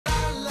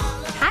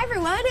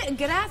everyone.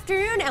 Good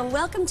afternoon and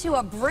welcome to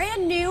a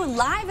brand new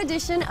live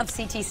edition of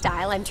CT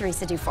Style. I'm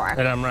Teresa Dufour.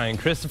 And I'm Ryan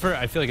Christopher.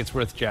 I feel like it's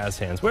worth jazz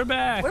hands. We're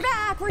back. We're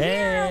back. We're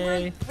here.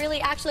 We're really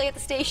actually at the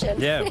station.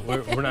 Yeah,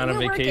 we're not on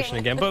vacation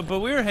again. But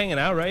we were hanging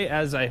out, right?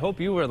 As I hope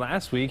you were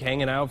last week,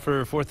 hanging out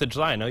for 4th of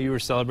July. I know you were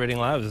celebrating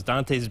live. It was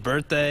Dante's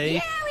birthday.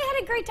 Yeah, we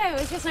had a great time.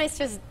 It was just nice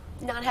to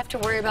not have to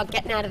worry about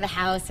getting out of the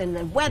house, and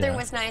the weather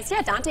was nice.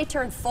 Yeah, Dante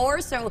turned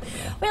 4, so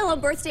we had a little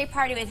birthday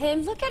party with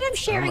him. Look at him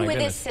sharing with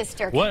his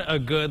sister. What a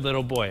good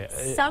little boy.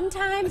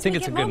 Sometimes we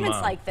get moments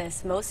like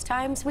this. Most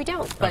times we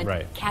don't,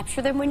 but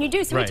capture them when you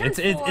do. So right.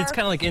 It's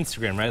kind of like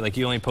Instagram, right? Like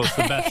you only post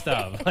the best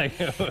of. Like,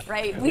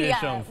 right. We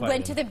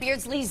went to the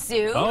Beardsley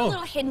Zoo, a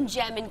little hidden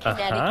gem in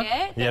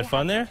Connecticut. You had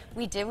fun there?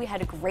 We did. We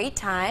had a great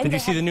time. Did you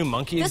see the new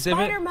monkey exhibit?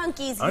 The spider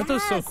monkeys, Aren't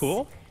those so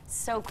cool?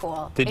 So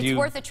cool. It's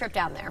worth a trip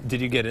down there. Did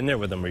you get in there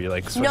with them? Were you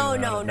like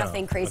No,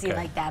 nothing crazy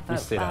like that.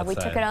 But we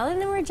took it all, and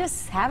then we're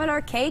just having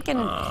our cake and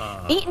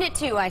eating it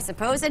too, I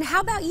suppose. And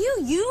how about you?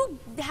 You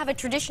have a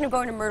tradition of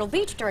going to Myrtle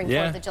Beach during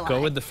 4th of July.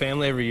 Go with the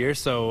family every year.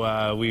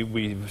 So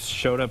we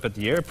showed up at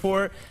the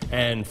airport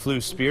and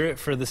flew Spirit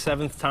for the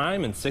 7th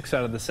time, and 6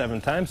 out of the 7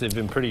 times they've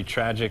been pretty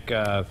tragic.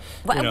 Why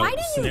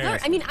didn't you learn?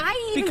 I mean,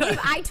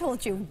 I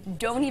told you,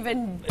 don't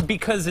even.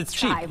 Because it's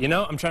cheap, you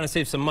know. I'm trying to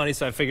save some money,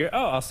 so I figured,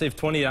 oh, I'll save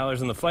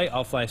 $20 on the flight.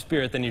 I'll fly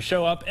Spirit. Then you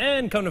show up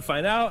and come to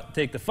find out,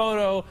 take the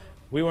photo.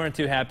 We weren't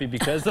too happy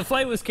because the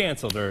flight was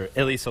canceled, or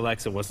at least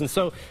Alexa wasn't.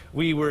 So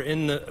we were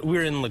in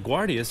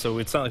LaGuardia, so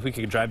it's not like we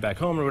could drive back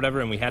home or whatever,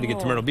 and we had to get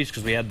to Myrtle Beach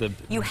because we had the.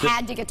 You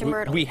had to get to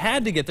Myrtle. We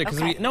had to get there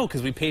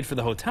because we paid for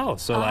the hotel.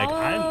 So like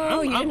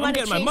I'm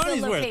getting my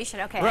money's worth.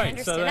 Okay, I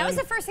understand. So that was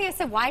the first thing I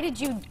said. Why did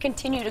you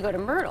continue to go to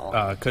Myrtle?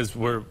 Because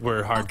we're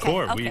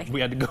hardcore.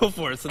 We had to go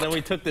for it. So then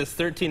we took this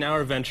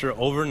 13-hour venture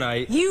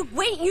overnight. You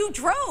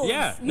drove.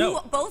 Yeah.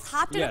 You both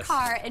hopped in a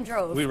car and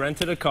drove. We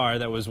rented a car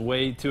that was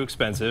way too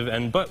expensive,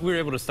 but we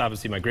were able to stop and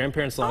see my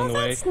grandparents along the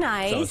way. That's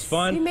nice. So it was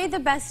fun. You made the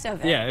best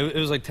of it. Yeah, it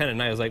was like 10 at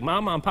night. I was like,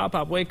 Mom,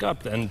 Pop, wake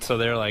up. And so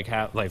they're like,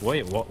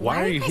 wait,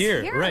 why are you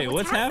here? Right,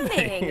 what's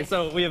happening?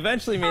 So we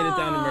eventually made it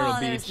down to Myrtle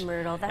Beach.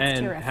 Myrtle. That's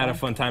and terrific. Had a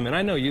fun time. And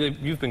I know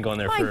you've been going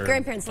there for my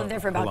grandparents lived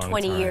there for about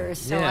 20 years,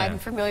 so I'm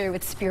familiar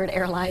with Spirit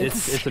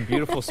Airlines. It's a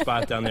beautiful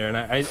spot down there. And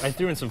I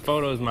threw in some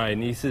photos. My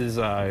nieces,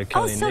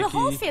 Kelly and Nikki. The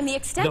whole family, the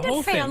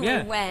extended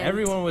family went.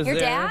 Everyone was there.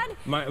 Your dad?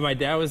 My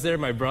dad was there,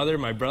 my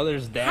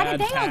brother's dad. How did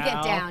they all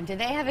get down? Did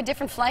they have a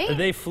different flight?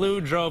 They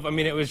flew, drove. I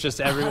mean, it was just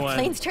everyone.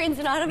 Planes, trains,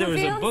 and automobiles?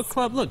 There was a book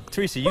club. Look,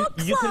 Teresa, you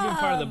could have been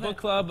part of the book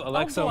club.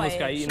 Alexa almost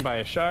got eaten by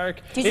a shark.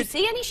 Did you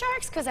see any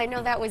sharks? Because I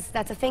know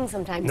that's a thing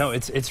sometimes. No,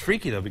 it's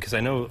freaky, though, because I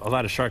know a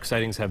lot of shark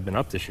sightings have been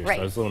up this year, so I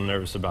was a little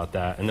nervous about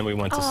that. And then we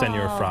went to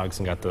Senior Frogs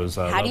and got those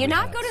How do you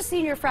not hats. Go to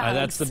Senior Frogs?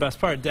 That's the best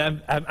part.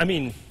 Deb, I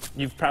mean,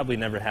 you've probably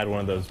never had one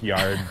of those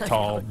yard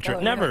tall...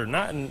 Never,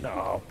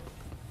 no.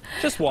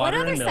 Just water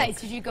and milk. What other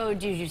sites did you go?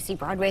 Did you see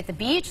Broadway at the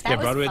Beach? That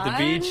was Broadway fun. at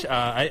the Beach.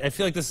 I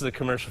feel like this is a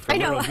commercial for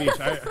Myrtle Beach.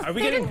 Are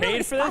we getting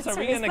paid for this? Are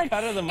we getting a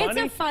cut of the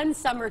money? It's a fun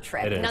summer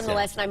trip,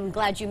 nonetheless, and I'm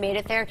glad you made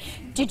it there.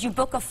 Did you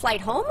book a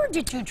flight home, or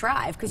did you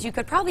drive? Because you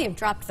could probably have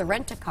dropped the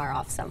rent-a-car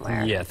off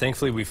somewhere. Yeah,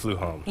 thankfully we flew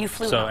home. You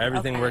flew home. So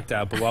everything worked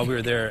out. But while we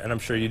were there, and I'm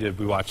sure you did,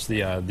 we watched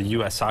the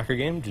U.S. soccer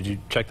game. Did you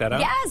check that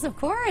out? Yes, of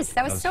course.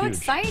 That was so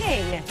exciting.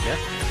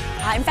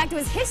 Yeah. In fact, it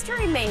was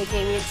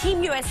history-making.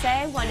 Team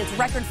USA won its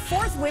record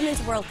 4th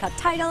Women's World Cup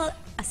title,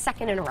 a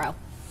 2nd in a row.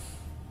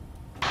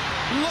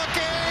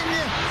 Looking,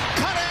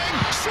 cutting,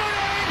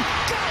 shooting,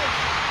 go!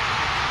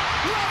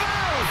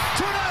 Lavelle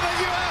to another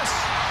U.S.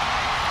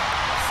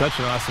 Such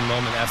an awesome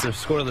moment. After a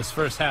scoreless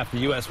first half, the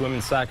U.S.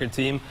 women's soccer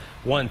team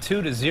won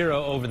 2-0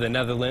 over the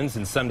Netherlands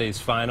in Sunday's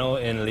final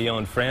in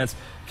Lyon, France.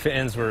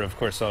 Fans were, of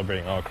course,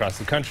 celebrating all across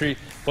the country,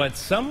 but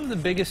some of the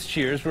biggest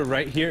cheers were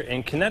right here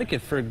in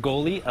Connecticut for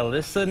goalie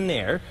Alyssa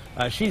Nair.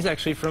 She's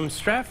actually from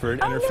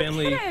Stratford, and her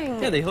family,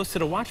 they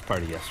hosted a watch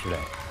party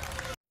yesterday.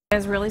 It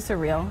was really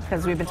surreal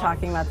because we've been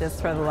talking about this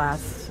for the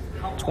last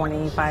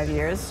 25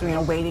 years,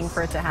 waiting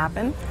for it to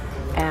happen.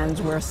 And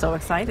we're so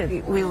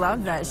excited. We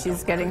love that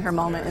she's getting her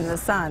moment in the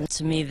sun.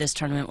 To me, this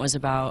tournament was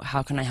about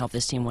how can I help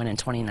this team win in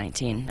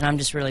 2019. And I'm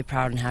just really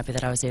proud and happy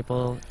that I was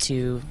able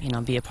to,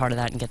 be a part of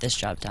that and get this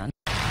job done.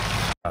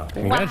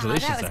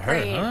 Congratulations to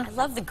her. Huh? I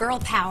love the girl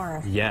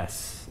power.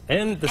 Yes.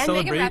 And the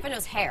Megan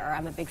Rapinoe's hair,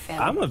 I'm a big fan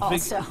of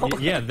also.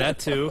 Yeah, that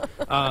too.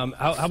 How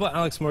about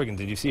Alex Morgan?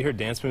 Did you see her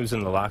dance moves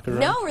in the locker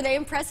room? No, were they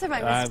impressive? I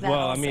missed that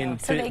well, also. I mean,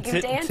 so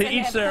to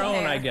each their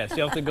own, I guess.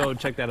 You have to go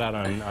check that out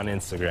on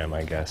Instagram,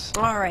 I guess.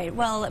 All right,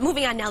 well,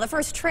 moving on now. The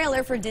first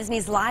trailer for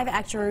Disney's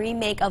live-action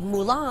remake of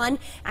Mulan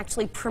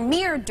actually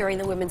premiered during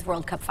the Women's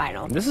World Cup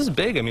final. This is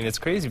big. I mean, it's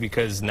crazy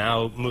because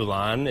now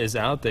Mulan is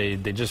out. They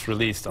just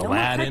released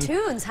Aladdin,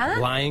 cartoons, huh?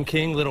 Lion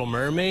King, Little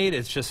Mermaid.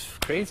 It's just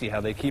crazy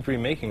how they keep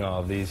remaking all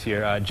of these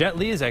here. Jet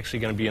Li is actually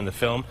going to be in the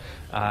film,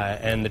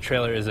 and the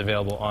trailer is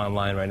available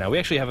online right now. We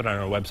actually have it on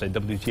our website,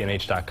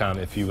 WTNH.com,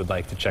 if you would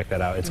like to check that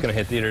out. It's going to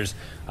hit theaters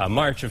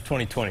March of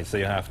 2020, so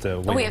you'll have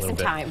to wait we have some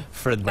time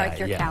for that. Mark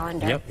your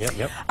calendar.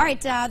 Yep. All right,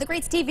 the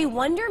great Stevie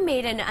Wonder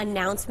made an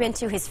announcement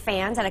to his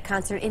fans at a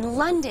concert in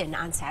London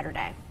on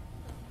Saturday.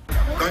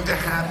 going to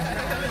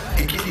have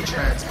a kidney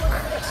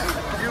transplant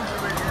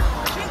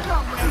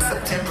in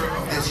September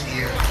of this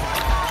year.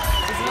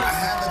 I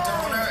have a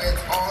donor,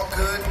 it's all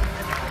good.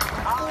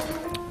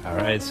 All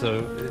right,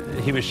 so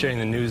he was sharing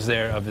the news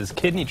there of his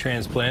kidney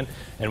transplant,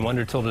 and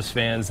Wonder told his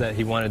fans that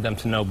he wanted them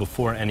to know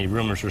before any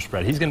rumors were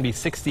spread. He's going to be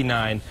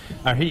 69,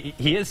 or he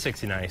is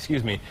 69,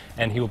 excuse me,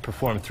 and he will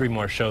perform 3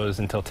 more shows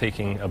until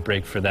taking a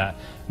break for that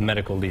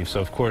medical leave. So,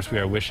 of course, we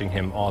are wishing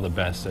him all the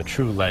best, a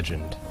true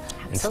legend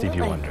in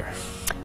Stevie Wonder.